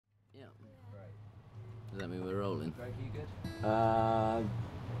that mean we're rolling? Greg, you good?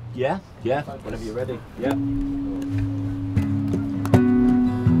 Yeah, whenever you're ready. Yeah.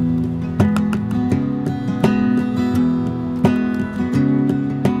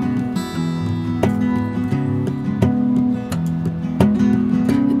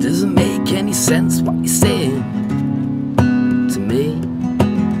 It doesn't make any sense what you're saying to me.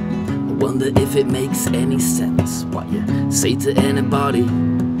 I wonder if it makes any sense what you say to anybody.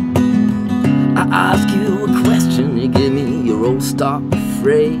 I ask you a question, you give me your old stock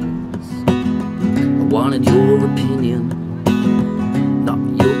phrase. I wanted your opinion, not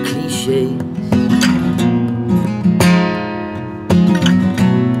your cliches.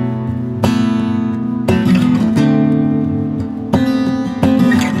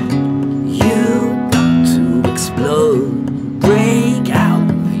 You got to explode, break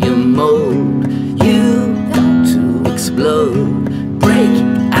out of your mold. You got to explode, break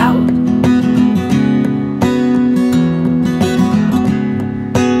out.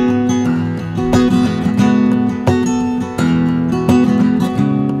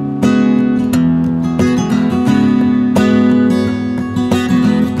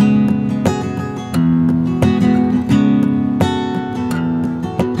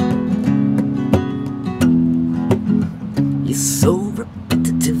 You're so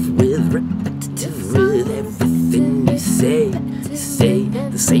repetitive with everything you say. You say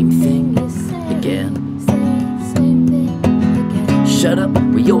the same thing again. Shut up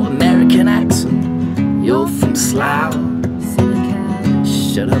with your American accent, you're from Slough.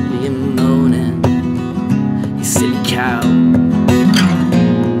 Shut up with your moaning, you silly cow.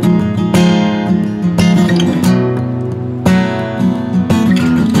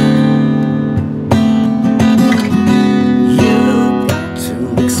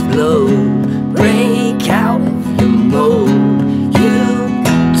 Break out of your mold. You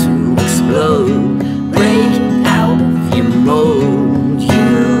got to explode. Break out of your mold. You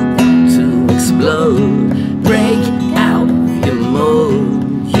got to explode. Break out of your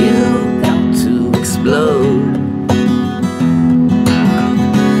mold. You got to explode.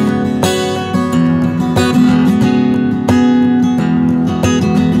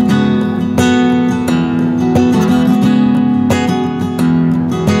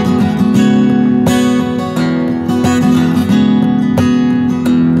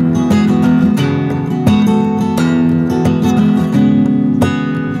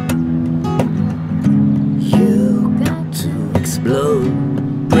 Explode,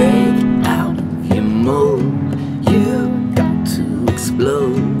 break out of your mold. You got to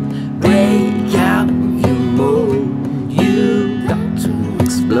explode, break out of your mold. You got to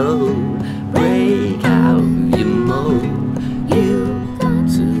explode, break out of your mold. You got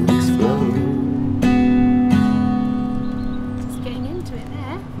to explode. Just getting into it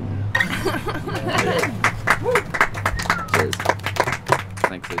there. Cheers.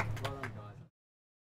 Thanks, Lee.